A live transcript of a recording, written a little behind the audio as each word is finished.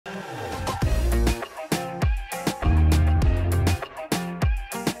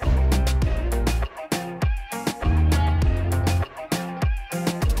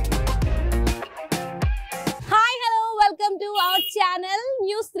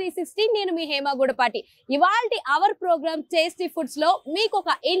360 నేను మీ హేమ గుడపాటి. ఇవాల్టి hour programme tasty foods లో మీకు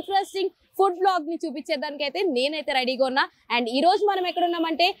ఒక ఇంట్రెస్టింగ్ ఫుడ్ బ్లాగ్ ని చూపించేదానికి అయితే నేనైతే రెడీగా ఉన్నా. అండ్ ఈ రోజు మనం ఎక్కడ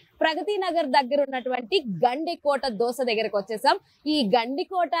ఉన్నామంటే ప్రగతి నగర్ దగ్గర ఉన్నటువంటి గండికోట దోశ దగ్గరకు వచ్చేసాం. ఈ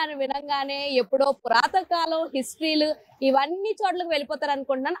గండికోట అని వినంగానే ఎప్పుడో పురాతన కాలం హిస్టరీలు ఇవన్నీ చోట్లకు వెళ్ళిపోతారు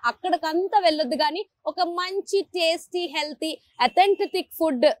అనుకుంటున్నాను. అక్కడికంతా వెళ్ళొద్దు, కానీ ఒక మంచి టేస్టీ హెల్తీ అథెంటిక్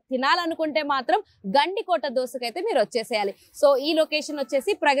ఫుడ్ తినాలనుకుంటే మాత్రం గండికోట దోశకైతే మీరు వచ్చేసేయాలి. సో ఈ లొకేషన్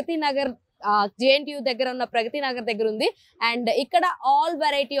వచ్చేసి ప్రగతి నగర్ JNTU దగ్గర ఉన్న ప్రగతి నగర్ దగ్గర ఉంది. అండ్ ఇక్కడ all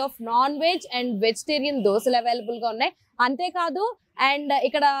variety of non veg and vegetarian దోశలు అవైలబుల్ గా ఉన్నాయి. అంతేకాదు అండ్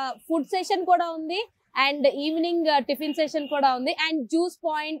ఇక్కడ ఫుడ్ సెషన్ కూడా ఉంది, అండ్ ఈవినింగ్ టిఫిన్ సెషన్ కూడా ఉంది, and juice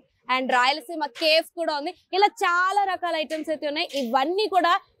point and Rayalaseema cafe కూడా ఉంది. ఇలా చాలా రకాల ఐటమ్స్ అయితే ఉన్నాయి. ఇవన్నీ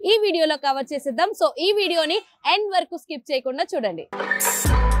కూడా ఈ వీడియోలో కవర్ చేసేద్దాం. సో ఈ వీడియోని ఎండ్ వరకు స్కిప్ చేయకుండా చూడండి.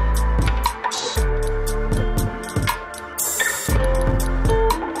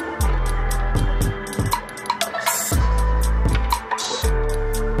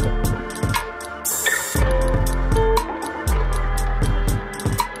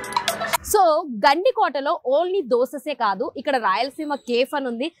 సో గండికోటలో ఓన్లీ దోససే కాదు, ఇక్కడ రాయలసీమ కేఫ్ అని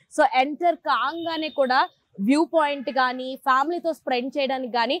ఉంది. సో ఎంటర్ కాగానే కూడా వ్యూ పాయింట్ కానీ ఫ్యామిలీతో స్పెండ్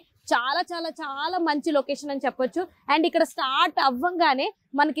చేయడానికి కానీ చాలా చాలా చాలా మంచి లొకేషన్ అని చెప్పొచ్చు. అండ్ ఇక్కడ స్టార్ట్ అవ్వంగానే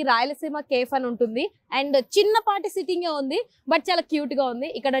మనకి రాయలసీమ కేఫ్ అని ఉంటుంది. అండ్ చిన్నపాటి సిట్టింగ్ ఉంది, బట్ చాలా క్యూట్ గా ఉంది.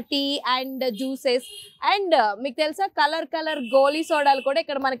 ఇక్కడ టీ అండ్ జ్యూసెస్ అండ్ మీకు తెలుసా కలర్ గోలీ సోడాలు కూడా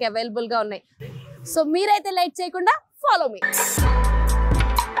ఇక్కడ మనకి అవైలబుల్ గా ఉన్నాయి. సో మీరైతే లైట్ చేయకుండా ఫాలో మీ.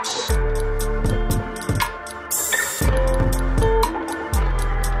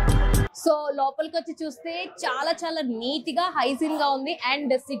 సో లోపలికి వచ్చి చూస్తే చాలా చాలా నీట్ గా హైజీన్ గా ఉంది.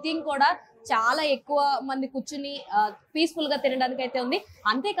 అండ్ సిట్టింగ్ కూడా చాలా ఎక్కువ మంది కూర్చుని పీస్ఫుల్ గా తినడానికి అయితే ఉంది.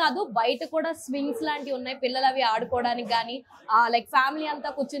 అంతేకాదు బయట కూడా స్వింగ్స్ లాంటివి ఉన్నాయి, పిల్లలు అవి ఆడుకోవడానికి కానీ లైక్ ఫ్యామిలీ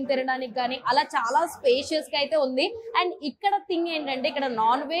అంతా కూర్చుని తినడానికి కానీ అలా చాలా స్పేషియస్ గా అయితే ఉంది. అండ్ ఇక్కడ థింగ్ ఏంటంటే ఇక్కడ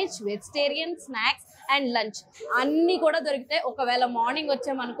non veg vegetarian snacks and lunch అన్ని కూడా దొరుకుతాయి. ఒకవేళ మార్నింగ్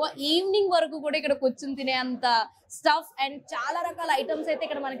వచ్చామనుకో ఈవినింగ్ వరకు కూడా ఇక్కడ కూర్చుని తినే అంత స్టఫ్ అండ్ చాలా రకాల ఐటమ్స్ అయితే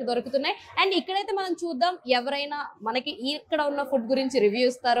ఇక్కడ మనకి దొరుకుతున్నాయి. అండ్ ఇక్కడైతే మనం చూద్దాం ఎవరైనా మనకి ఇక్కడ ఉన్న ఫుడ్ గురించి రివ్యూ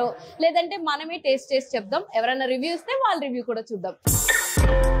ఇస్తారో లేదంటే మనమే టేస్ట్ చేసి చెప్దాం. ఎవరైనా రివ్యూ ఇస్తే వాళ్ళ రివ్యూ కూడా చూద్దాం.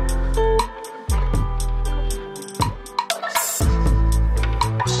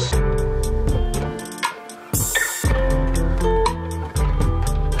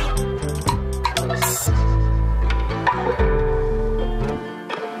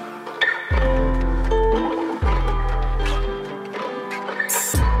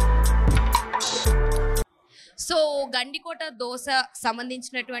 సో గండికోట దోశ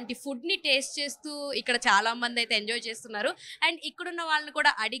సంబంధించినటువంటి ఫుడ్ ని టేస్ట్ చేస్తూ ఇక్కడ చాలా మంది అయితే ఎంజాయ్ చేస్తున్నారు. అండ్ ఇక్కడున్న వాళ్ళని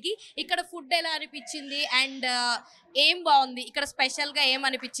కూడా అడిగి ఇక్కడ ఫుడ్ ఎలా అనిపించింది అండ్ ఏం బాగుంది, ఇక్కడ స్పెషల్ గా ఏం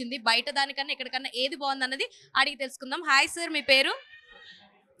అనిపించింది, బయట దానికన్నా ఇక్కడికన్నా ఏది బాగుంది అన్నది అడిగి తెలుసుకుందాం. హాయ్ సార్, మీ పేరు?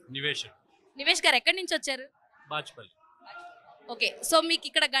 నివేష్ గారు, ఎక్కడి నుంచి వచ్చారు? ఓకే, సో మీకు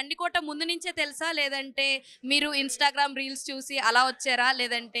ఇక్కడ గండికోట ముందు నుంచే తెలుసా లేదంటే మీరు ఇన్స్టాగ్రామ్ రీల్స్ చూసి అలా వచ్చారా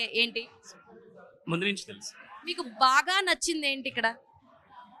లేదంటే ఏంటి? ముందు నుంచి తెలుసు. మీకు బాగా నచ్చింది ఏంటి ఇక్కడ?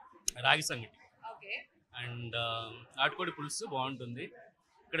 రాగి సంగటి అండ్ నాటుకోడి పులుసు బాగుంటుంది.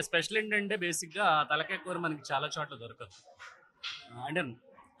 ఇక్కడ స్పెషల్ ఏంటంటే బేసిక్గా తలకాయ కూర మనకి చాలా చోట్ల దొరకదు. అంటే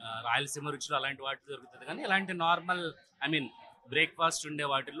రాయలసీమ రుచులు అలాంటి వాటి దొరుకుతుంది, కానీ ఇలాంటి నార్మల్ బ్రేక్ఫాస్ట్ ఉండే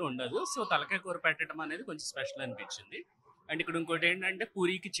వాటిల్లో ఉండదు. సో తలకాయ కూర పెట్టడం అనేది కొంచెం స్పెషల్ అనిపించింది. అండ్ ఇక్కడ ఇంకోటి ఏంటంటే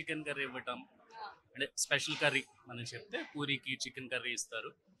పూరీకి చికెన్ కర్రీ ఇవ్వటం, అంటే స్పెషల్ కర్రీ మనం చెప్తే పూరీకి చికెన్ కర్రీ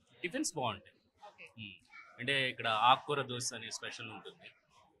ఇస్తారు. టిఫిన్స్ బాగుంటాయి. అంటే ఇక్కడ ఆకుకూర దోశ అనే స్పెషల్ ఉంటుంది.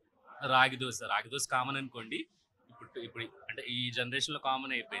 రాగి దోశ కామన్ అనుకోండి. ఇప్పుడు అంటే ఈ జనరేషన్లో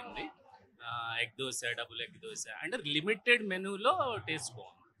కామన్ అయిపోయింది. Egg dosa, double egg dosa అంటే లిమిటెడ్ మెనూలో టేస్ట్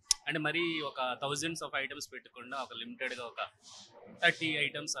బాగుంది. అంటే మరి ఒక థౌజండ్స్ ఆఫ్ ఐటమ్స్ పెట్టకుండా ఒక లిమిటెడ్గా ఒక 30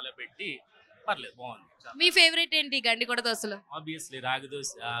 ఐటమ్స్ అలా పెట్టి పర్లేదు, బాగుంది. మీ ఫేవరెట్ ఏంటి గండికోట దోశలో? ఆబ్వియస్లీ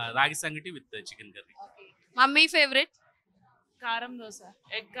రాగి సంగటి with chicken curry. Mummy favourite? కారం దోశ,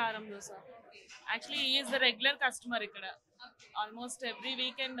 ఎగ్ కారం dosa. Actually is the regular customer ఇక్కడ. ఆల్మోస్ట్ ఎవ్రీ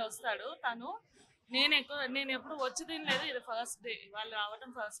వీకెండ్ వస్తాడు తను. నేను ఎప్పుడు వచ్చి తినలేదు, ఇది ఫస్ట్ డే, వాళ్ళు రావటం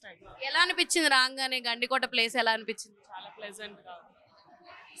ఫస్ట్ టైం. ఎలా అనిపించింది రాగానే గండికోట ప్లేస్ ఎలా అనిపించింది? చాలా ప్లెజెంట్గా,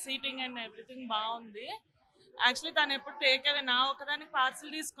 సీటింగ్ అండ్ ఎవ్రీథింగ్ బాగుంది. యాక్చువల్లీ తను ఎప్పుడు టేక్ అవే, నా ఒకదానికి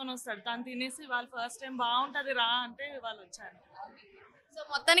పార్సిల్ తీసుకొని వస్తాడు. తను తినేసి వాళ్ళు ఫస్ట్ టైం బాగుంటుంది రా అంటే వాళ్ళు వచ్చారు. సో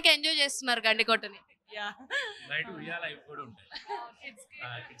మొత్తానికి ఎంజాయ్ చేస్తున్నారు గండికోటని. బయట ఉయ్యాల ఇవి కూడా ఉంటాయి.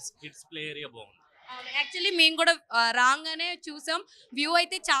 కిడ్స్ ప్లే ఏరియా బాగుంది. యాక్చువల్లీ మేము కూడా రాగానే చూసాం. వ్యూ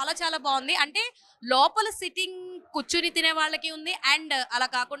అయితే చాలా చాలా బాగుంది. అంటే లోపల సిట్టింగ్ కూర్చుని తినే వాళ్ళకి ఉంది, అండ్ అలా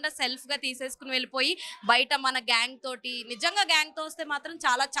కాకుండా సెల్ఫ్ గా తీసేసుకుని వెళ్ళిపోయి బయట మన గ్యాంగ్ తోటి, నిజంగా గ్యాంగ్ తో వస్తే మాత్రం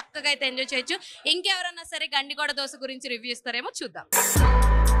చాలా చక్కగా అయితే ఎంజాయ్ చేయొచ్చు. ఇంకెవరన్నా సరే గండికోట దోశ గురించి రివ్యూ ఇస్తారేమో చూద్దాం.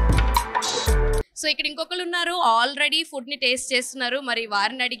 సో ఇక్కడ ఇంకొకరు ఉన్నారు, ఆల్రెడీ ఫుడ్ ని టేస్ట్ చేస్తున్నారు. మరి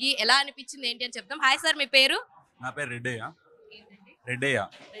వారిని అడిగి ఎలా అనిపించింది ఏంటి అని చెప్తాం. హాయ్ సార్, మీ పేరు? నా పేరు రెడ్డయ్య.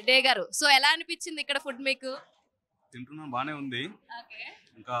 రెడ్డే గారు, సో ఎలా అనిపించింది ఇక్కడ ఫుడ్ మీకు? తింటున్నాను, బానే ఉంది.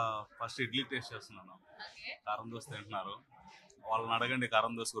 ఇంకా ఫస్ట్ ఇడ్లీ టేస్ట్ చేస్తున్నాను. కారం దోశ తింటున్నారు. వాళ్ళని అడగండి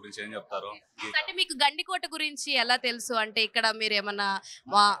కారం దోశ గురించి ఏం చెప్తారు. అంటే మీకు గండికోట గురించి ఎలా తెలుసు? అంటే ఇక్కడ మీరు ఏమన్నా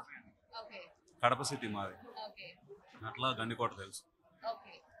కడప సిటీ మాది, అట్లా గండికోట తెలుసు.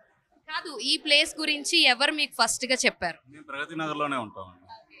 కాదు, ఈ ప్లేస్ గురించి ఎవరు మీకు ఫస్ట్ గా చెప్పారు? మేము ప్రగతి నగర్ లోనే ఉంటామండి.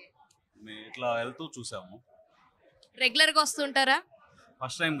 మేము ఇట్లా వెళ్తూ చూసాము. రెగ్యులర్ గా వస్తుంటారా?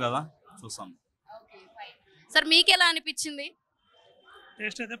 ఫస్ట్ టైం కదా, చూసాం. సార్ మీకు ఎలా అనిపించింది?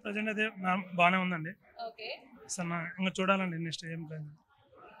 టేస్ట్ అయితే ప్రజెంట్ అయితే బాగానే ఉందండి. సార్ ఇంకా చూడాలండి నెక్స్ట్ ఏం ప్లాన్.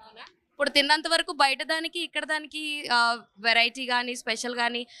 ఇప్పుడు తిన్నంత వరకు బయట దానికి ఇక్కడ దానికి వెరైటీ కానీ స్పెషల్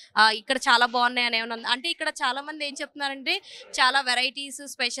కానీ ఇక్కడ చాలా బాగున్నాయి అని ఏమన్నా? అంటే ఇక్కడ చాలా మంది ఏం చెప్తున్నారంటే చాలా varieties,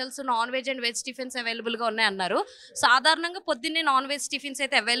 specials, non veg and veg tiffins అవైలబుల్గా ఉన్నాయి అన్నారు. సాధారణంగా పొద్దున్నే నాన్ వెజ్ టిఫిన్స్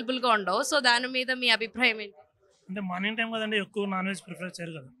అయితే అవైలబుల్గా ఉండవు. సో దాని మీద మీ అభిప్రాయం ఏంటి? అంటే మార్నింగ్ టైం కదండి, ఎక్కువ నాన్ వెజ్ ప్రిఫర్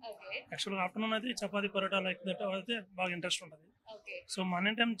చేయరు కదా. యాక్చువల్గా ఆఫ్టర్నూన్ అయితే చపాతీ పరోటా లైక్ దట్ అయితే బాగా ఇంట్రెస్ట్ ఉంటుంది. సో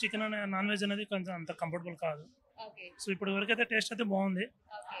మార్నింగ్ టైం చికెన్ అనే నాన్ వెజ్ అనేది కొంచెం అంత కంఫర్టబుల్ కాదు. సో ఇప్పుడు వరకు అయితే టేస్ట్ అయితే బాగుంది.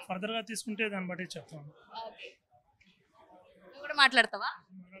 ఫర్దర్ గా తీసుకుంటే దాన్ని బట్టి చెప్తాను. మాట్లాడతావా?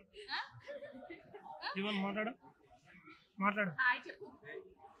 ఈవెన్ మాట్లాడు.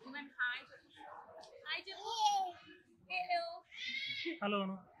 హలో.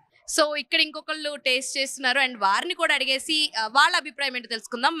 సో ఇక్కడ ఇంకొకళ్ళు టేస్ట్ చేస్తున్నారు అండ్ వారిని కూడా అడిగేసి వాళ్ళ అభిప్రాయం ఏంటో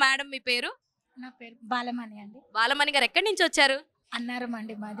తెలుసుకుందాం. మేడం, మీ పేరు? నా పేరు బాలమణి అండి. బాలమణి గారు, ఎక్కడి నుంచి వచ్చారు? అన్నారం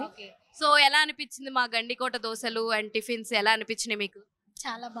అండి మాది. సో ఎలా అనిపించింది మా గండికోట దోశలు అండ్ టిఫిన్స్ ఎలా అనిపించినాయి మీకు?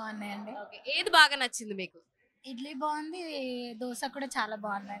 చాలా బాగున్నాయండి. ఏది బాగా నచ్చింది మీకు? ఇడ్లీ బాగుంది, దోశ కూడా చాలా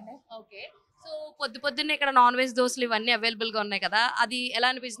బాగుందండి. ఓకే. సో పొద్దున్నే ఇక్కడ నాన్ వెజ్ దోశలు ఇవన్నీ అవైలబుల్ గా ఉన్నాయి కదా, అది ఎలా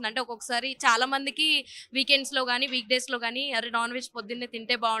అనిపిస్తుంది? అంటే ఒక్కొక్కసారి చాలా మందికి వీకెండ్స్ లో కానీ వీక్ డేస్ లో కానీ అరే నాన్ వెజ్ పొద్దున్నే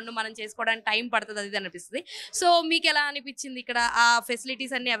తింటే బాగుండు, మనం చేసుకోవడానికి టైం పడుతుంది, అది అనిపిస్తుంది. సో మీకు ఎలా అనిపించింది? ఇక్కడ ఆ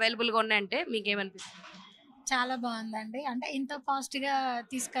ఫెసిలిటీస్ అన్ని అవైలబుల్ గా ఉన్నాయంటే మీకేమనిపిస్తుంది? చాలా బాగుందండి. అంటే ఇంత ఫాస్ట్ గా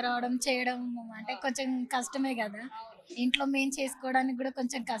తీసుకురావడం చేయడం అంటే కొంచెం కష్టమే కదా, ఇంట్లో మేము చేసుకోవడానికి కూడా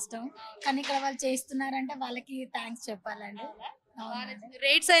కొంచెం కష్టం. కానీ ఇక్కడ వాళ్ళు చేస్తున్నారంటే వాళ్ళకి థ్యాంక్స్ చెప్పాలండి.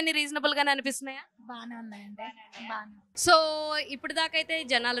 రేట్స్ అన్ని రీజనబుల్ గానే అనిపిస్తున్నాయా? బాగానే ఉన్నాయండి, బాగానే. సో ఇప్పుడు దాకా అయితే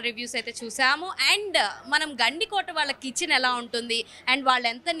జనాల రివ్యూస్ అయితే చూసాము. అండ్ మనం గండికోట వాళ్ళ కిచెన్ ఎలా ఉంటుంది అండ్ వాళ్ళు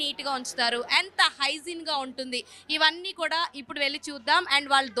ఎంత నీట్గా ఉంచుతారు, ఎంత హైజీన్గా ఉంటుంది, ఇవన్నీ కూడా ఇప్పుడు వెళ్ళి చూద్దాం. అండ్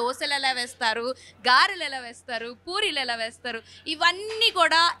వాళ్ళు దోశలు ఎలా వేస్తారు, గారెలు ఎలా వేస్తారు, పూరీలు ఎలా వేస్తారు, ఇవన్నీ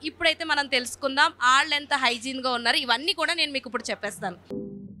కూడా ఇప్పుడైతే మనం తెలుసుకుందాం. వాళ్ళు ఎంత హైజీన్గా ఉన్నారు, ఇవన్నీ కూడా నేను మీకు ఇప్పుడు చెప్పేస్తాను.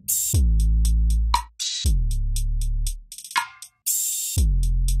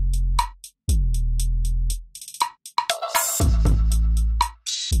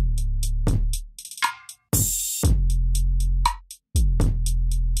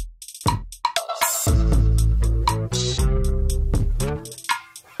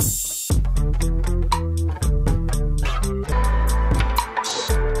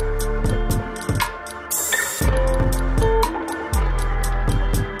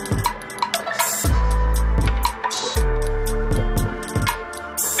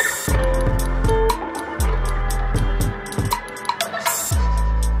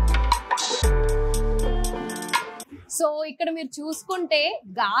 సో ఇక్కడ మీరు చూసుకుంటే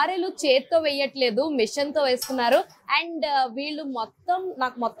గారెలు చేత్తో వేయట్లేదు, మిషన్ తో వేస్తున్నారు. అండ్ వీళ్ళు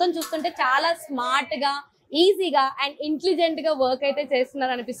నాకు మొత్తం చూస్తుంటే చాలా స్మార్ట్ గా, ఈజీగా అండ్ ఇంటెలిజెంట్ గా వర్క్ అయితే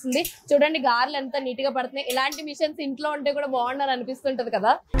చేస్తున్నారు అనిపిస్తుంది. చూడండి గారెలు ఎంత నీట్ గా పడుతున్నాయి. ఇలాంటి మిషన్స్ ఇంట్లో ఉంటే కూడా బాగుండాలని అనిపిస్తుంటది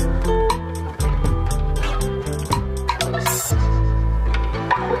కదా.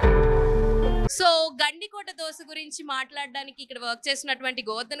 సో గండికోట దోశ గురించి మాట్లాడడానికి ఇక్కడ వర్క్ చేస్తున్నటువంటి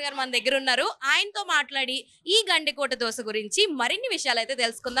గోవర్ధన్ గారు మన దగ్గర ఉన్నారు. ఆయనతో మాట్లాడి ఈ గండికోట దోశ గురించి మరిన్ని విషయాలు అయితే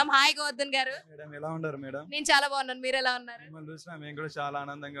తెలుసుకుందాం. హాయ్ గోవర్ధన్ గారు. మేడం, ఎలా ఉన్నారు మేడం? నేను చాలా బాగున్నాను, మీరు ఎలా ఉన్నారు? మేము కూడా చాలా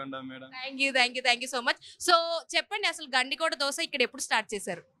ఆనందంగా ఉన్నాం madam. Thank you so much. So చెప్పండి, అసలు గండికోట దోశ ఇక్కడ ఎప్పుడు స్టార్ట్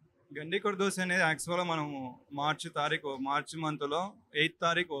చేశారు? గండికోట దోశ అనేది యాక్చువల్గా మనము మార్చి మంత్ లో 8th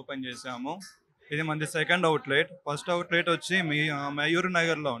తారీఖు ఓపెన్ చేసాము. ఇది మనది సెకండ్ అవుట్లెట్. ఫస్ట్ అవుట్లెట్ వచ్చి మయూర్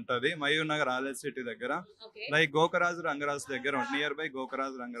నగర్ లో ఉంటది, మయూర్ నగర్ ఆలయ సిటీ దగ్గర, లైక్ గోకరాజు రంగరాజు దగ్గర, నియర్ బై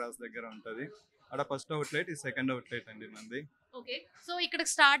గోకరాజు రంగరాజు దగ్గర ఉంటది. అక్కడ ఫస్ట్ అవుట్లెట్, ఈ సెకండ్ అవుట్లెట్ అండి మంది. ఓకే. సో ఇక్కడ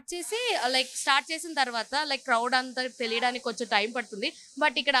స్టార్ట్ చేసిన తర్వాత క్రౌడ్ అంతా తెలియడానికి కొంచెం టైం పడుతుంది.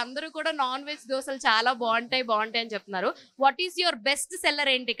 బట్ ఇక్కడ అందరూ కూడా నాన్ వెజ్ దోశలు చాలా బాగుంటాయి అని చెప్తున్నారు. What is your best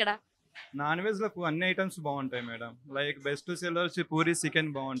seller ఏంటి ఇక్కడ? నాన్ వెజ్ లో అన్ని ఐటమ్స్ బాగుంటాయి మేడం. లైక్ బెస్ట్ సెల్లర్ వచ్చి పూరి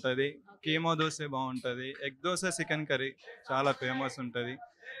చికెన్ బాగుంటుంది, కీమో దోశ బాగుంటుంది, ఎగ్ దోశ చికెన్ కర్రీ చాలా ఫేమస్ ఉంటుంది.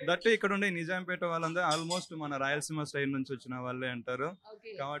 దట్ ఇక్కడ ఉండే నిజాంపేట వాళ్ళందరూ ఆల్మోస్ట్ మన రాయలసీమ స్టైల్ నుంచి వచ్చిన వాళ్ళే అంటారు.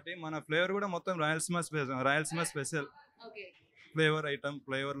 కాబట్టి మన ఫ్లేవర్ కూడా మొత్తం రాయలసీమ స్పెషల్ ఫ్లేవర్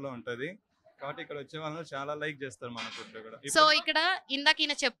ఫ్లేవర్ లో ఉంటది. కాబట్టి ఇక్కడ వచ్చే వాళ్ళు చాలా లైక్ చేస్తారు మన ఫుడ్ కూడా. సో ఇక్కడ ఇందాక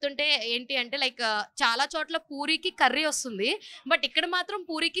ఈయన చెప్తుంటే ఏంటి అంటే చాలా చోట్ల పూరికి కర్రీ వస్తుంది, బట్ ఇక్కడ మాత్రం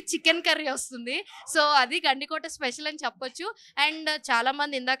పూరికి చికెన్ కర్రీ వస్తుంది. సో అది గండికోట స్పెషల్ అని చెప్పొచ్చు. అండ్ చాలా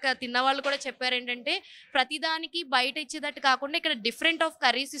మంది ఇందాక తిన్న వాళ్ళు కూడా చెప్పారు ఏంటంటే ప్రతిదానికి బయట ఇచ్చేటట్టు కాకుండా ఇక్కడ డిఫరెంట్ ఆఫ్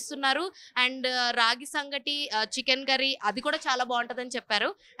కర్రీస్ ఇస్తున్నారు. అండ్ రాగి సంగటి, చికెన్ కర్రీ అది కూడా చాలా బాగుంటుందని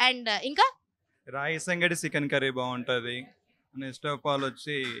చెప్పారు. అండ్ ఇంకా రాగి సంగటి చికెన్ కర్రీ బాగుంటుంది. నెక్స్ట్ ఆఫ్ ఆల్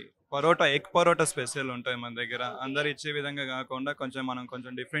వచ్చి ఎగ్ పరోటా స్పెషల్ ఉంటాయి మన దగ్గర. అందరు ఇచ్చే విధంగా కాకుండా మనం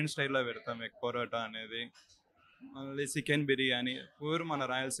కొంచెం డిఫరెంట్ స్టైల్లో పెడతాం ఎగ్ పరోటా అనేది. మళ్ళీ చికెన్ బిర్యానీ పూర్ మన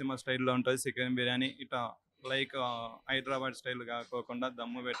రాయలసీమ స్టైల్లో ఉంటుంది. చికెన్ బిర్యానీ ఇట్లా హైదరాబాద్ స్టైల్ కాకోకుండా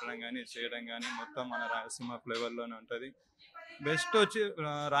దమ్ము పెట్టడం కానీ చేయడం కానీ మొత్తం మన రాయలసీమ ఫ్లేవర్లోనే ఉంటుంది. బెస్ట్ వచ్చి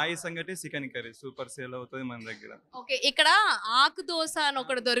రాయి సంగటి చికెన్ కర్రీ సూపర్ సేల్ అవుతుంది మన దగ్గర. ఓకే. ఇక్కడ ఆకు దోశ అని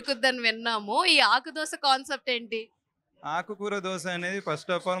ఒకటి దొరుకుద్దని విన్నాము. ఈ ఆకు దోశ కాన్సెప్ట్ ఏంటి? ఆకుకూర దోశ అనేది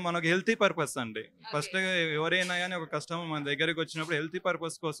ఫస్ట్ ఆఫ్ ఆల్ మనకు హెల్తీ పర్పస్ అండి. ఫస్ట్ ఎవరైనా కానీ ఒక కస్టమర్ మన దగ్గరికి వచ్చినప్పుడు హెల్తీ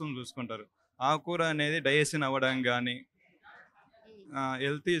పర్పస్ కోసం చూసుకుంటారు. ఆకుకూర అనేది డైజెషన్ అవ్వడం కానీ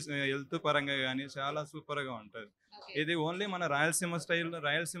హెల్త్ పరంగా కానీ చాలా సూపర్గా ఉంటుంది. ఇది ఓన్లీ మన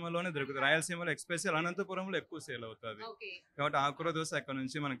రాయలసీమలోనే దొరుకుతుంది. రాయలసీమలో ఎక్స్పెషల్ అనంతపురంలో ఎక్కువ సేల్ అవుతుంది. కాబట్టి ఆకుకూర దోశ అక్కడ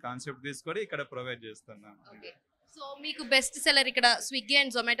నుంచి మన కాన్సెప్ట్ తీసుకొని ఇక్కడ ప్రొవైడ్ చేస్తున్నాం. సో మీకు బెస్ట్ సెల్లర్ ఇక్కడ స్విగ్గీ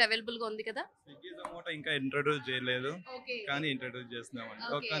అండ్ జొమాటో అవైలబుల్ గా ఉంది కదా? స్విగ్గీ జొమాటో ఇంకా ఇంట్రొడ్యూస్ చేయలేదు, కానీ ఇంట్రొడ్యూస్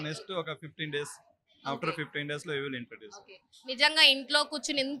చేస్తున్నామండి. నెక్స్ట్ ఒక 15 days ఆఫ్టర్ 15 days లో విల్ ఇంట్రొడ్యూస్. నిజంగా ఇంట్లో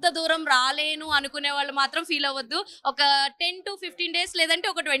కూర్చుని ఇంత దూరం రాలేను అనుకునే వాళ్ళు మాత్రం ఫీల్ అవ్వద్దు. ఒక 10 to 15 days లేదంటే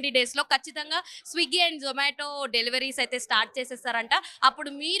ఒక 20 days లో ఖచ్చితంగా స్విగ్గీ అండ్ జొమాటో డెలివరీస్ అయితే స్టార్ట్ చేసేస్తారంట. అప్పుడు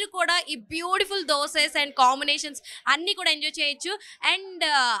మీరు కూడా ఈ బ్యూటిఫుల్ దోసెస్ అండ్ కాంబినేషన్స్ అన్ని కూడా ఎంజాయ్ చేయొచ్చు. అండ్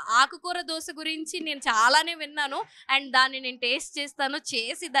ఆకుకూర దోశ గురించి నేను చాలానే విన్నాను. అండ్ దాన్ని నేను టేస్ట్ చేస్తాను,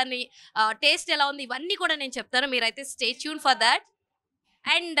 చేసి దాన్ని టేస్ట్ ఎలా ఉంది ఇవన్నీ కూడా నేను చెప్తాను. మీరైతే stay tune for that.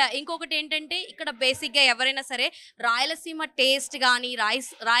 And ఇంకొకటి ఏంటంటే ఇక్కడ బేసిక్గా ఎవరైనా సరే రాయలసీమ టేస్ట్ కానీ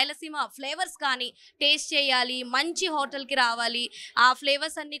రాయలసీమ ఫ్లేవర్స్ కానీ టేస్ట్ చేయాలి, మంచి హోటల్కి రావాలి, ఆ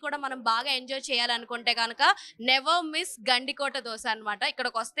ఫ్లేవర్స్ అన్నీ కూడా మనం బాగా ఎంజాయ్ చేయాలనుకుంటే కనుక నెవర్ మిస్ గండికోట దోశ అనమాట.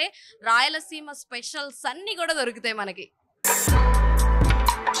 ఇక్కడికి వస్తే రాయలసీమ స్పెషల్స్ అన్నీ కూడా దొరుకుతాయి మనకి.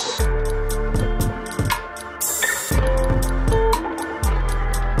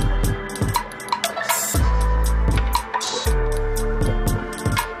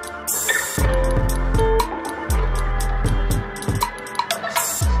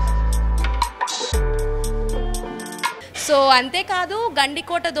 సో అంతేకాదు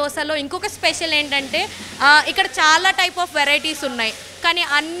గండికోట దోశలో ఇంకొక స్పెషల్ ఏంటంటే ఇక్కడ చాలా టైప్ ఆఫ్ వెరైటీస్ ఉన్నాయి, కానీ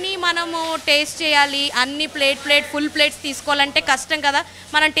అన్నీ మనము టేస్ట్ చేయాలి, అన్ని ఫుల్ ప్లేట్స్ తీసుకోవాలంటే కష్టం కదా,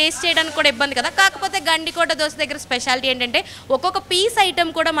 మనం టేస్ట్ చేయడానికి కూడా ఇబ్బంది కదా. కాకపోతే గండికోట దోశ దగ్గర స్పెషాలిటీ ఏంటంటే ఒక్కొక్క పీస్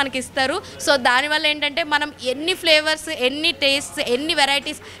ఐటమ్ కూడా మనకి ఇస్తారు. సో దానివల్ల ఏంటంటే మనం ఎన్ని ఫ్లేవర్స్, ఎన్ని టేస్ట్స్, ఎన్ని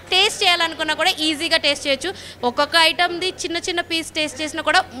వెరైటీస్ టేస్ట్ చేయాలనుకున్నా కూడా ఈజీగా టేస్ట్ చేయొచ్చు. ఒక్కొక్క ఐటమ్ది చిన్న చిన్న పీస్ టేస్ట్ చేసినా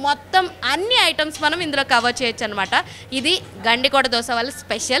కూడా మొత్తం అన్ని ఐటమ్స్ మనం ఇందులో కవర్ చేయొచ్చు అనమాట. ఇది గండికోట దోశ వాళ్ళ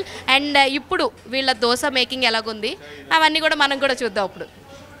స్పెషల్. అండ్ ఇప్పుడు వీళ్ళ దోశ మేకింగ్ ఎలాగుంది అవన్నీ కూడా మనం కూడా చూద్దాం ఇప్పుడు.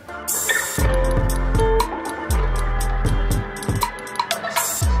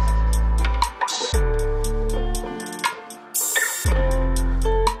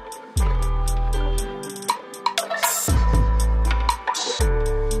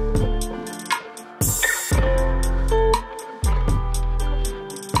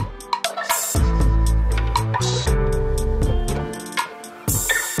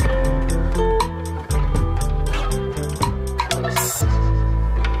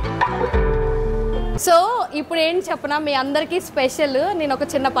 సో ఇప్పుడు ఏంటి చెప్పనా, మీ అందరికీ స్పెషల్ నేను ఒక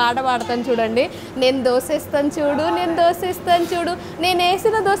చిన్న పాట పాడతాను చూడండి. నేను దోసేస్తాను చూడు, నేను దోసేస్తాను చూడు, నేను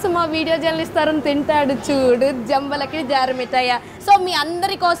వేసిన దోశ మా వీడియో జర్నలిస్తారని తింటాడు చూడు, జంబలకి జారమిటాయ. సో మీ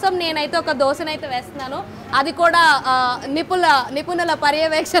అందరి కోసం నేనైతే ఒక దోశనైతే వేస్తున్నాను, అది కూడా నిపుణుల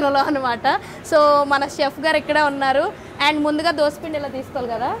పర్యవేక్షణలో అనమాట. సో మన షెఫ్ గారు ఇక్కడే ఉన్నారు. అండ్ ముందుగా దోశపిండి ఇలా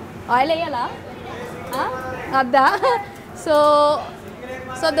తీసుకోవాలి కదా, ఆయిల్ వేయాలా అద్దా.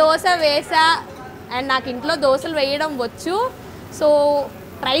 సో దోశ వేసా, అండ్ నాకు ఇంట్లో దోశలు వేయడం వచ్చు. సో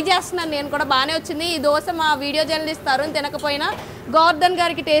ట్రై చేస్తున్నాను నేను కూడా, బాగానే వచ్చింది. ఈ దోశ మా వీడియో జర్నలిస్ట్ తరుణ్ తినకపోయినా గోవర్ధన్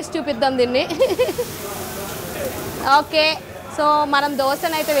గారికి టేస్ట్ చూపిద్దాం దీన్ని. ఓకే, సో మనం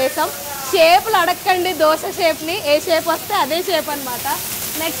దోశను అయితే వేసాం. షేపులు అడగండి, దోశ షేప్ని ఏ షేప్ వస్తే అదే షేప్ అనమాట.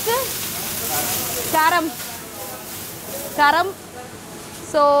 నెక్స్ట్ కారం. కారం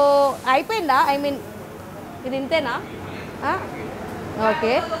సో అయిపోయిందా? ఐ మీన్ ఇది ఇంతేనా?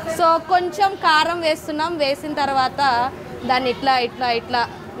 ఓకే, సో కొంచెం కారం వేస్తున్నాం. వేసిన తర్వాత దాన్ని ఇట్లా ఇట్లా ఇట్లా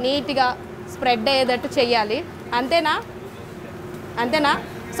నీట్గా స్ప్రెడ్ అయ్యేటట్టు చెయ్యాలి. అంతేనా? అంతేనా?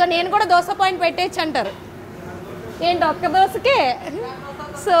 సో నేను కూడా దోశ పాయింట్ పెట్టేయచ్చు అంటారు ఏంటి ఒక్క దోశకే?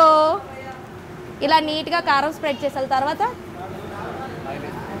 సో ఇలా నీట్గా కారం స్ప్రెడ్ చేసిన తర్వాత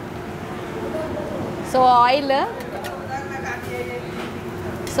సో ఆయిల్,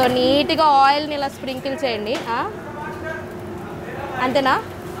 సో నీట్గా ఆయిల్ని ఇలా స్ప్రింకిల్ చేయండి. అంతేనా?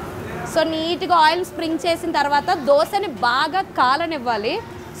 సో నీట్గా ఆయిల్ స్ప్రింక్ చేసిన తర్వాత దోశని బాగా కాలనివ్వాలి.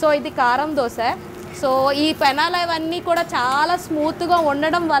 సో ఇది కారం దోశ. సో ఈ పెనాలు అవన్నీ కూడా చాలా స్మూత్గా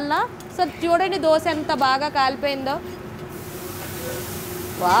ఉండడం వల్ల సో చూడండి దోశ ఎంత బాగా కాలిపోయిందో.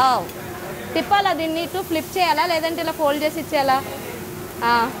 వావ్, తిప్పాలా దీన్ని? ఇటు ఫ్లిప్ చేయాలా లేదంటే ఇలా ఫోల్డ్ చేసి ఇచ్చేయాలా?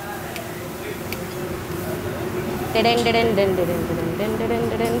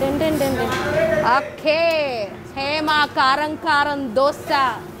 ఓకే, హేమా కారం కారం దోశ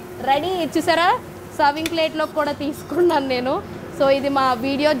రెడీ. చూసారా, సర్వింగ్ ప్లేట్లో కూడా తీసుకున్నాను నేను. సో ఇది మా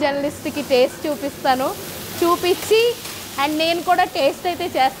వీడియో జర్నలిస్ట్కి టేస్ట్ చూపిస్తాను, చూపించి అండ్ నేను కూడా టేస్ట్ అయితే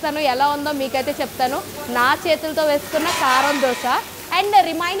చేస్తాను. ఎలా ఉందో మీకైతే చెప్తాను. నా చేతులతో వేసుకున్న కారం దోశ అండ్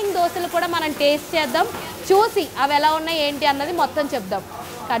రిమైనింగ్ దోశలు కూడా మనం టేస్ట్ చేద్దాం, చూసి అవి ఎలా ఉన్నాయి ఏంటి అన్నది మొత్తం చెప్దాం.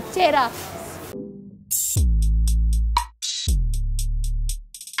 కట్ చేయరా.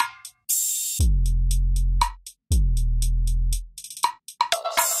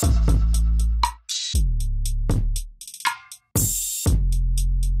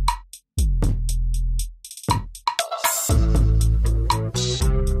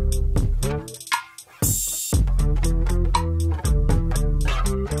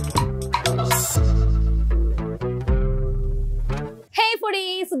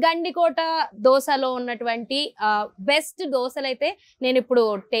 గండికోట దోశలో ఉన్నటువంటి బెస్ట్ దోశలు అయితే నేను ఇప్పుడు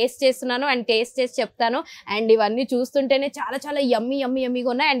టేస్ట్ చేస్తున్నాను అండ్ టేస్ట్ చేసి చెప్తాను. అండ్ ఇవన్నీ చూస్తుంటేనే చాలా చాలా యమ్మీ యమ్మీ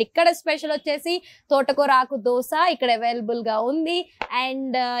యమ్మీగా ఉన్నాయి. అండ్ ఇక్కడ స్పెషల్ వచ్చేసి తోటకూర ఆకు దోశ ఇక్కడ అవైలబుల్గా ఉంది.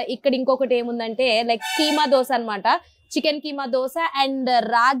 అండ్ ఇక్కడ ఇంకొకటి ఏముందంటే లైక్ కీమా దోశ అనమాట, చికెన్ కీమా దోశ అండ్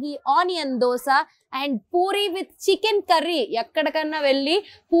రాగి onion dosa and puri with chicken curry. ఎక్కడికన్నా వెళ్ళి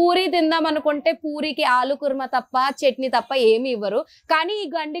పూరి తిందాం అనుకుంటే పూరికి ఆలు కుర్మా తప్ప చట్నీ తప్ప ఏమి ఇవ్వరు. కానీ ఈ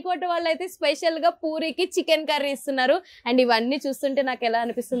గండికోట వాళ్ళు అయితే స్పెషల్గా పూరికి చికెన్ కర్రీ ఇస్తున్నారు. అండ్ ఇవన్నీ చూస్తుంటే నాకు ఎలా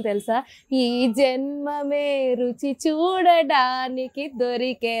అనిపిస్తుంది తెలుసా, ఈ జన్మమే రుచి చూడడానికి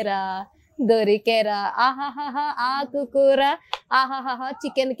దొరికేరా దొరికేరా ఆహాహా ఆకుకూర ఆహాహా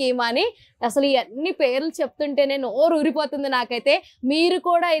చికెన్ కీమా అని అసలు ఇవన్నీ పేర్లు చెప్తుంటేనే నోరు ఊరిపోతుంది నాకైతే. మీరు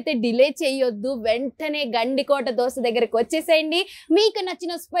కూడా అయితే డిలే చేయొద్దు, వెంటనే గండికోట దోశ దగ్గరికి వచ్చేసేయండి. మీకు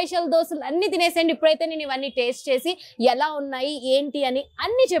నచ్చిన స్పెషల్ దోశలు అన్నీ తినేసేయండి. ఇప్పుడైతే నేను ఇవన్నీ టేస్ట్ చేసి ఎలా ఉన్నాయి ఏంటి అని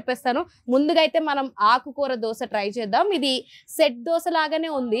అన్నీ చెప్పేస్తాను. ముందుగా అయితే మనం ఆకుకూర దోశ ట్రై చేద్దాం. ఇది సెట్ దోశ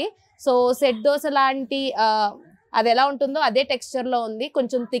లాగానే ఉంది. సో సెట్ దోశ లాంటి అది ఎలా ఉంటుందో అదే టెక్స్చర్లో ఉంది,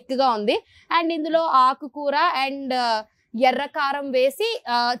 కొంచెం థిక్గా ఉంది. అండ్ ఇందులో ఆకుకూర అండ్ ఎర్ర కారం వేసి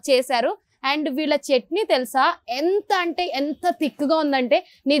చేశారు. అండ్ వీళ్ళ చట్నీ తెలుసా ఎంత అంటే ఎంత థిక్గా ఉందంటే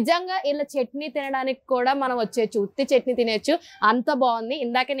నిజంగా వీళ్ళ చట్నీ తినడానికి కూడా మనం వచ్చేయచ్చు, ఉత్తి చట్నీ తినేయచ్చు, అంత బాగుంది.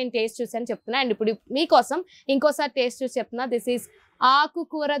 ఇందాకే నేను టేస్ట్ చూసాను చెప్తున్నా. అండ్ ఇప్పుడు మీకోసం ఇంకోసారి టేస్ట్ చూసి చెప్తున్నా. దిస్ ఈజ్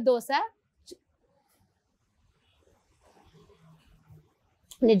ఆకుకూర దోశ.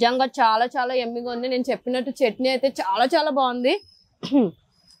 నిజంగా చాలా చాలా యమ్మీగా ఉంది. నేను చెప్పినట్టు చట్నీ అయితే చాలా చాలా బాగుంది.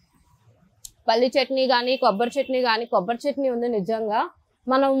 పల్లి చట్నీ కానీ కొబ్బరి చట్నీ కానీ, కొబ్బరి చట్నీ ఉంది నిజంగా.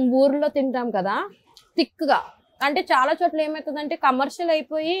 మనం ఊర్లో తింటాం కదా థిక్గా, అంటే చాలా చోట్ల ఏమవుతుందంటే కమర్షియల్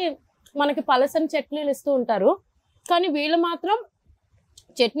అయిపోయి మనకి పలసని చట్నీలు ఇస్తూ ఉంటారు. కానీ వీళ్ళు మాత్రం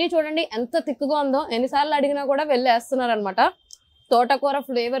చట్నీ చూడండి ఎంత థిక్గా ఉందో, ఎన్నిసార్లు అడిగినా కూడా వెళ్ళేస్తున్నారు అనమాట. తోటకూర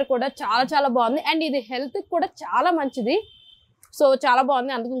ఫ్లేవర్ కూడా చాలా చాలా బాగుంది. అండ్ ఇది హెల్త్కి కూడా చాలా మంచిది. సో చాలా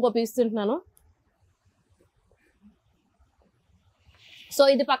బాగుంది, అందుకు ఇంకో పీస్ తింటున్నాను. సో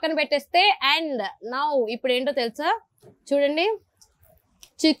ఇది పక్కన పెట్టేస్తే అండ్ నా ఇప్పుడు ఏంటో తెలుసా చూడండి,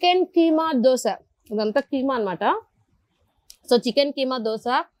 చికెన్ కీమా దోశ. ఇదంతా కీమా అనమాట. సో చికెన్ కీమా దోశ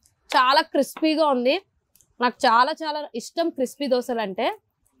చాలా క్రిస్పీగా ఉంది. నాకు చాలా చాలా ఇష్టం క్రిస్పీ దోశలు అంటే.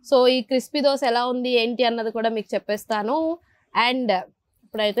 సో ఈ క్రిస్పీ దోశ ఎలా ఉంది ఏంటి అన్నది కూడా మీకు చెప్పేస్తాను. అండ్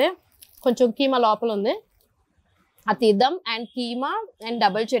ఇప్పుడైతే కొంచెం కీమా లోపల ఉంది, అది తీద్దాం. And keema and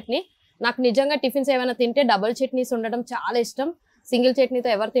double chutney. నాకు నిజంగా టిఫిన్స్ ఏమైనా తింటే డబుల్ చట్నీస్ ఉండడం చాలా ఇష్టం. సింగిల్ చట్నీతో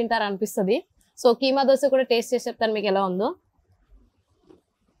ఎవరు తింటారు అనిపిస్తుంది. సో కీమా దోశ కూడా టేస్ట్ చేసి చెప్తాను మీకు ఎలా ఉందో.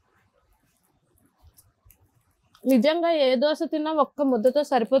 నిజంగా ఏ దోశ తిన్నా ఒక్క ముద్దతో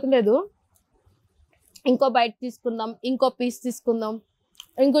సరిపోతలేదు. ఇంకో బైట్ తీసుకుందాం, ఇంకో పీస్ తీసుకుందాం,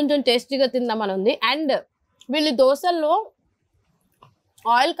 ఇంకొంచెం టేస్టీగా తిందాం అని ఉంది. అండ్ వీళ్ళు దోశల్లో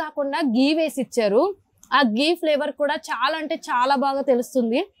ఆయిల్ కాకుండా గీ వేసి ఇచ్చారు. ఆ గీ ఫ్లేవర్ కూడా చాలా అంటే చాలా బాగా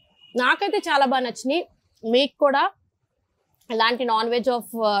తెలుస్తుంది. నాకైతే చాలా బాగా నచ్చినాయి. మీకు కూడా ఇలాంటి నాన్ వెజ్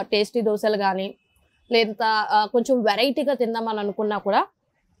ఆఫ్ టేస్టీ దోశలు కానీ లేదా కొంచెం వెరైటీగా తిందామని అనుకున్నా కూడా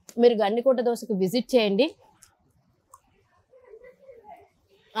మీరు గండికోట దోశకి విజిట్ చేయండి.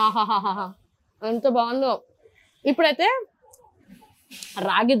 ఆహాహాహా ఎంత బాగుందో. ఇప్పుడైతే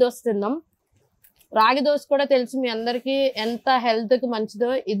రాగి దోశ తిందాం. రాగి దోశ కూడా తెలుసు మీ అందరికీ ఎంత హెల్త్కి మంచిదో,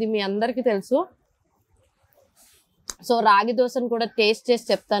 ఇది మీ అందరికీ తెలుసు. సో రాగి దోశను కూడా టేస్ట్ చేసి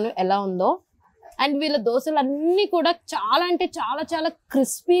చెప్తాను ఎలా ఉందో. అండ్ వీళ్ళ దోశలు అన్నీ కూడా చాలా అంటే చాలా చాలా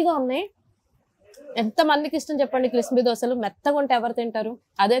క్రిస్పీగా ఉన్నాయి. ఎంతమందికి ఇష్టం చెప్పండి క్రిస్పీ దోశలు? మెత్తగా ఉంటే ఎవరు తింటారు?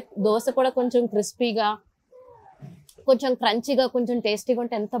 అదే దోశ కూడా కొంచెం క్రిస్పీగా, కొంచెం క్రంచీగా, కొంచెం టేస్టీగా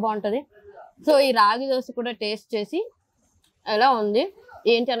ఉంటే ఎంత బాగుంటుంది. సో ఈ రాగి దోశ కూడా టేస్ట్ చేసి ఎలా ఉంది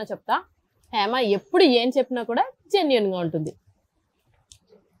ఏంటి అన్న చెప్తా. హేమ ఎప్పుడు ఏం చెప్పినా కూడా జెన్యున్గా ఉంటుంది.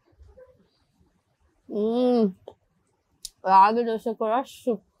 రాగి దోశ కూడా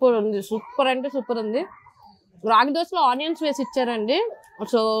సూపర్ ఉంది, సూపర్ అంటే సూపర్ ఉంది. రాగి దోశలో ఆనియన్స్ వేసి ఇచ్చారండి.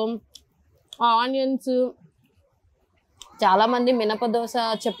 సో ఆనియన్స్ చాలామంది మినప దోశ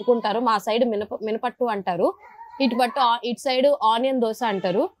చెప్పుకుంటారు. మా సైడ్ మినపట్టు అంటారు, ఇటు సైడ్ ఆనియన్ దోశ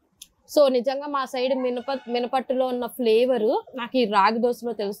అంటారు. సో నిజంగా మా సైడ్ మినపట్టులో ఉన్న ఫ్లేవరు నాకు ఈ రాగి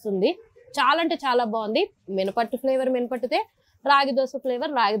దోశలో తెలుస్తుంది. చాలా అంటే చాలా బాగుంది. మినపట్టు ఫ్లేవర్ మినపట్టుదే, రాగి దోశ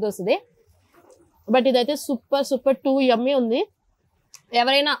ఫ్లేవర్ రాగి దోశదే. బట్ ఇదైతే సూపర్ సూపర్ టూ యమ్మీ ఉంది.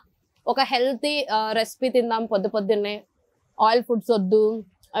 ఎవరైనా ఒక హెల్తీ రెసిపీ తిందాం పొద్దున్నే, ఆయిల్ ఫుడ్స్ వద్దు,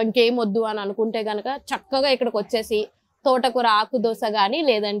 ఇంకేం వద్దు అని అనుకుంటే కనుక చక్కగా ఇక్కడికి వచ్చేసి తోటకూర ఆకు దోశ కానీ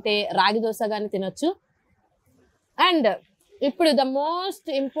లేదంటే రాగి దోశ కానీ తినొచ్చు. అండ్ ఇప్పుడు the most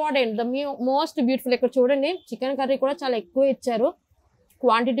important, most beautiful, ఇక్కడ చూడండి చికెన్ కర్రీ కూడా చాలా ఎక్కువ ఇచ్చారు,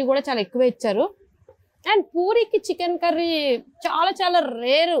 క్వాంటిటీ కూడా చాలా ఎక్కువ ఇచ్చారు. అండ్ పూరికి చికెన్ కర్రీ చాలా చాలా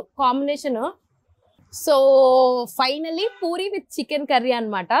rare combination. So finally puri with chicken curry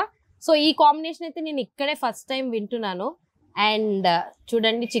అనమాట. సో ఈ కాంబినేషన్ అయితే నేను ఇక్కడే ఫస్ట్ టైం వింటున్నాను. అండ్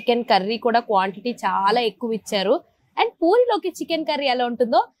చూడండి చికెన్ కర్రీ కూడా క్వాంటిటీ చాలా ఎక్కువ ఇచ్చారు. అండ్ పూరిలోకి చికెన్ కర్రీ ఎలా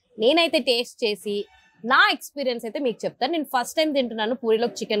ఉంటుందో నేనైతే టేస్ట్ చేసి నా ఎక్స్పీరియన్స్ అయితే మీకు చెప్తాను. నేను ఫస్ట్ టైం తింటున్నాను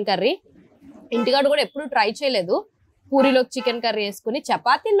పూరిలోకి చికెన్ కర్రీ. ఇంటికాడ కూడా ఎప్పుడు ట్రై చేయలేదు. పూరిలోకి చికెన్ కర్రీ వేసుకుని,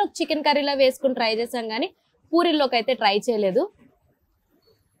 చపాతీల్లోకి చికెన్ కర్రీలో వేసుకుని ట్రై చేసాం కానీ పూరిలోకి అయితే ట్రై చేయలేదు.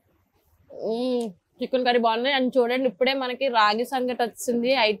 చికెన్ కర్రీ బాగుంది. అండ్ చూడండి ఇప్పుడే మనకి రాగి సంగటి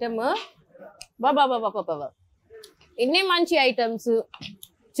వచ్చింది ఐటమ్. బాబా ఇన్ని మంచి ఐటమ్స్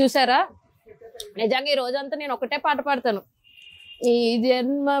చూసారా. నిజంగా ఈ రోజంతా నేను ఒకటే పాట పాడతాను, ఈ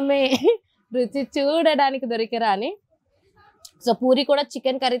జన్మమే రుచి చూడడానికి దొరికరా అని. సో పూరి కూడా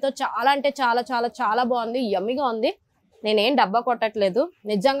చికెన్ కర్రీతో చాలా అంటే చాలా చాలా చాలా బాగుంది, యమ్మీగా ఉంది. నేనేం డబ్బా కొట్టట్లేదు,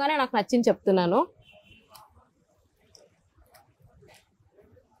 నిజంగానే నాకు నచ్చింది చెప్తున్నాను.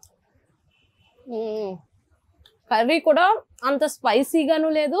 కర్రీ కూడా అంత స్పైసీగాను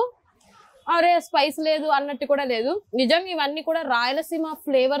లేదు, అరే స్పైస్ లేదు అన్నట్టు కూడా లేదు. నిజంగా ఇవన్నీ కూడా రాయలసీమ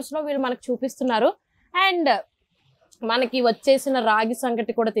ఫ్లేవర్స్లో వీళ్ళు మనకు చూపిస్తున్నారు. అండ్ మనకి వచ్చేసిన రాగి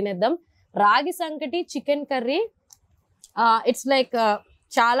సంకటి కూడా తినేద్దాం. రాగి సంకటి చికెన్ కర్రీ ఇట్స్ లైక్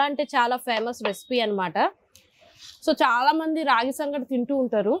చాలా అంటే చాలా ఫేమస్ రెసిపీ అనమాట. సో చాలా మంది రాగి సంకటి తింటూ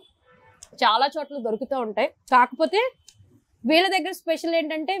ఉంటారు, చాలా చోట్ల దొరుకుతూ ఉంటాయి. కాకపోతే వీళ్ళ దగ్గర స్పెషల్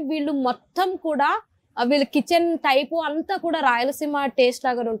ఏంటంటే వీళ్ళు మొత్తం కూడా వీళ్ళ కిచెన్ టైపు అంతా కూడా రాయలసీమ టేస్ట్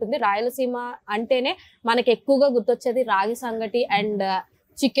లాగా ఉంటుంది. రాయలసీమ అంటేనే మనకి ఎక్కువగా గుర్తొచ్చేది రాగి సంగటి అండ్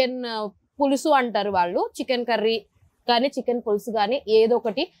చికెన్ పులుసు అంటారు వాళ్ళు. చికెన్ కర్రీ కానీ చికెన్ పులుసు కానీ ఏదో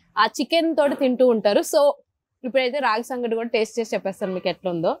ఒకటి ఆ చికెన్ తోటి తింటూ ఉంటారు. సో ఇప్పుడైతే రాగి సంగటి కూడా టేస్ట్ చేసి చెప్పేస్తాను మీకు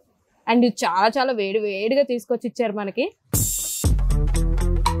ఎట్లా ఉందో. అండ్ ఇది చాలా చాలా వేడిగా తీసుకొచ్చి ఇచ్చారు మనకి.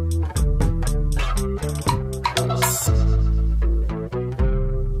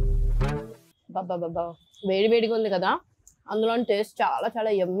 బాబా వేడిగా ఉంది కదా, అందులో టేస్ట్ చాలా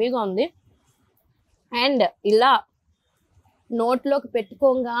చాలా యమ్మీగా ఉంది. అండ్ ఇలా నోట్లోకి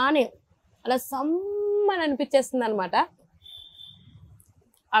పెట్టుకోగానే అలా సమ్మని అనిపించేస్తుంది అనమాట,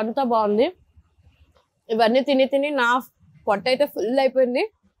 అంత బాగుంది. ఇవన్నీ తిని నా పొట్ట అయితే ఫుల్ అయిపోయింది.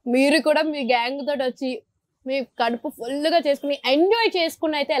 మీరు కూడా మీ గ్యాంగ్ తోటి వచ్చి మీ కడుపు ఫుల్గా చేసుకుని ఎంజాయ్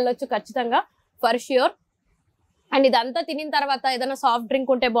చేసుకుని అయితే వెళ్ళొచ్చు ఖచ్చితంగా, ఫర్ ష్యూర్. అండ్ ఇదంతా తినిన తర్వాత ఏదైనా సాఫ్ట్ డ్రింక్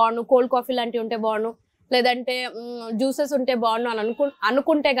ఉంటే బాగుండు, కోల్డ్ కాఫీ లాంటివి ఉంటే బాగుండు, లేదంటే జ్యూసెస్ ఉంటే బాగుండు అని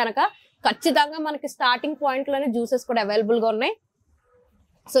అనుకుంటే కనుక ఖచ్చితంగా మనకి స్టార్టింగ్ పాయింట్లోనే జ్యూసెస్ కూడా అవైలబుల్గా ఉన్నాయి.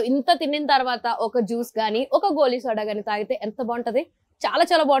 సో ఇంత తినిన తర్వాత ఒక జ్యూస్ కానీ ఒక గోలీ సోడా కానీ తాగితే ఎంత బాగుంటుంది, చాలా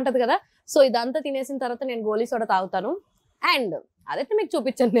చాలా బాగుంటది కదా. సో ఇదంతా తినేసిన తర్వాత నేను గోలీ సోడా తాగుతాను అండ్ అదైతే మీకు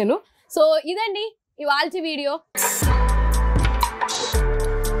చూపించాను నేను. సో ఇదండి ఇవాల్టి వీడియో.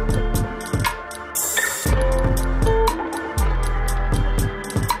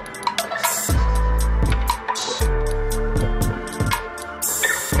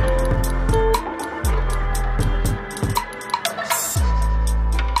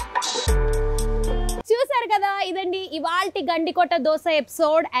 చూసారు కదా, ఇదండి ఇవాల్టి గండికోట దోశ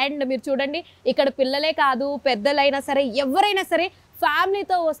ఎపిసోడ్. అండ్ మీరు చూడండి ఇక్కడ పిల్లలే కాదు పెద్దలైనా సరే ఎవరైనా సరే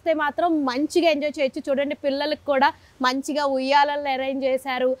ఫ్యామిలీతో వస్తే మాత్రం మంచిగా ఎంజాయ్ చేయొచ్చు. చూడండి పిల్లలకు కూడా మంచిగా ఉయ్యాలను అరేంజ్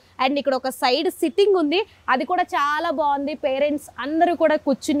చేశారు. అండ్ ఇక్కడ ఒక సైడ్ సిట్టింగ్ ఉంది, అది కూడా చాలా బాగుంది. పేరెంట్స్ అందరూ కూడా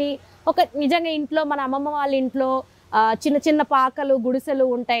కూర్చుని ఒక నిజంగా ఇంట్లో మన అమ్మమ్మ వాళ్ళ ఇంట్లో చిన్న చిన్న పాకలు గుడిసెలు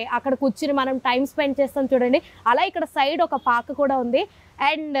ఉంటాయి, అక్కడ కూర్చుని మనం టైం స్పెండ్ చేస్తాం చూడండి. అలా ఇక్కడ సైడ్ ఒక పాక కూడా ఉంది.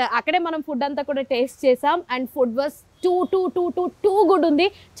 అండ్ అక్కడే మనం ఫుడ్ అంతా కూడా టేస్ట్ చేసాం. And food was too good ఉంది,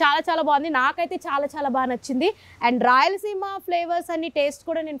 చాలా చాలా బాగుంది. నాకైతే చాలా చాలా బాగా నచ్చింది. అండ్ రాయలసీమ ఫ్లేవర్స్ అన్ని టేస్ట్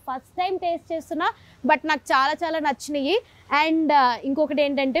కూడా నేను ఫస్ట్ టైం టేస్ట్ చేస్తున్నా, బట్ నాకు చాలా చాలా నచ్చినాయి. అండ్ ఇంకొకటి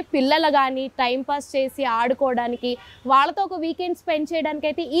ఏంటంటే పిల్లలు కానీ టైంపాస్ చేసి ఆడుకోవడానికి వాళ్ళతో ఒక వీకెండ్ స్పెండ్ చేయడానికి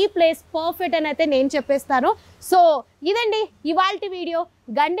అయితే ఈ ప్లేస్ పర్ఫెక్ట్ అని అయితే నేను చెప్పేస్తాను. సో ఇదండి ఇవాల్టి వీడియో.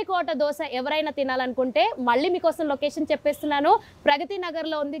 గండికోట దోశ ఎవరైనా తినాలనుకుంటే మళ్ళీ మీకోసం లొకేషన్ చెప్పేస్తున్నాను. ప్రగతి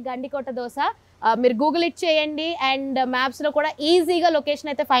నగర్లో ఉంది గండికోట దోశ. మీరు గూగుల్ ఇట్ చేయండి అండ్ మ్యాప్స్లో కూడా ఈజీగా లొకేషన్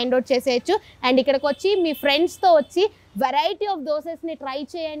అయితే ఫైండ్ అవుట్ చేసేయచ్చు. అండ్ ఇక్కడికి వచ్చి మీ ఫ్రెండ్స్తో వచ్చి వెరైటీ ఆఫ్ దోసెస్ని ట్రై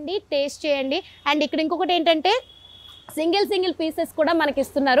చేయండి, టేస్ట్ చేయండి. అండ్ ఇక్కడ ఇంకొకటి ఏంటంటే సింగిల్ పీసెస్ కూడా మనకి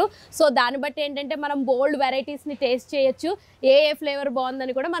ఇస్తున్నారు. సో దాన్ని బట్టి ఏంటంటే మనం బోల్డ్ వెరైటీస్ని టేస్ట్ చేయొచ్చు, ఏ ఫ్లేవర్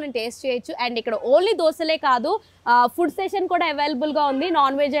బాగుందని కూడా మనం టేస్ట్ చేయొచ్చు. అండ్ ఇక్కడ ఓన్లీ దోశలే కాదు, ఫుడ్ సెషన్ కూడా అవైలబుల్గా ఉంది.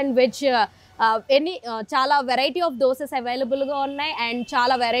 నాన్ వెజ్ అండ్ వెజ్ చాలా వెరైటీ ఆఫ్ దోసెస్ అవైలబుల్గా ఉన్నాయి అండ్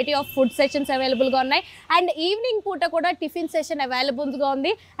చాలా వెరైటీ ఆఫ్ ఫుడ్ సెషన్స్ అవైలబుల్గా ఉన్నాయి. అండ్ ఈవినింగ్ పూట కూడా టిఫిన్ సెషన్ అవైలబుల్గా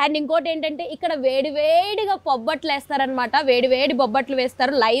ఉంది. అండ్ ఇంకోటి ఏంటంటే ఇక్కడ వేడిగా బొబ్బట్లు వేస్తారనమాట, వేడి బొబ్బట్లు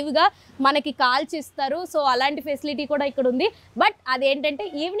వేస్తారు, లైవ్గా మనకి కాల్చిస్తారు. సో అలాంటి ఫెసిలిటీ కూడా ఇక్కడ ఉంది. బట్ అదేంటంటే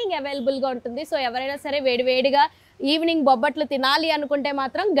ఈవినింగ్ అవైలబుల్గా ఉంటుంది. సో ఎవరైనా సరే వేడిగా ఈవినింగ్ బొబ్బట్లు తినాలి అనుకుంటే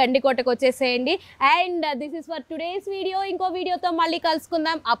మాత్రం గండికోటకు వచ్చేసేయండి. And this is for today's video. ఇంకో వీడియోతో మళ్ళీ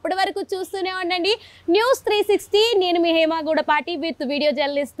కలుసుకుందాం. అప్పటి వరకు చూస్తూనే ఉండండి న్యూస్ 360. నేను మీ Hema Gudapati with video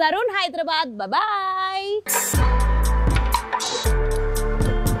journalist Tarun, Hyderabad. Bye.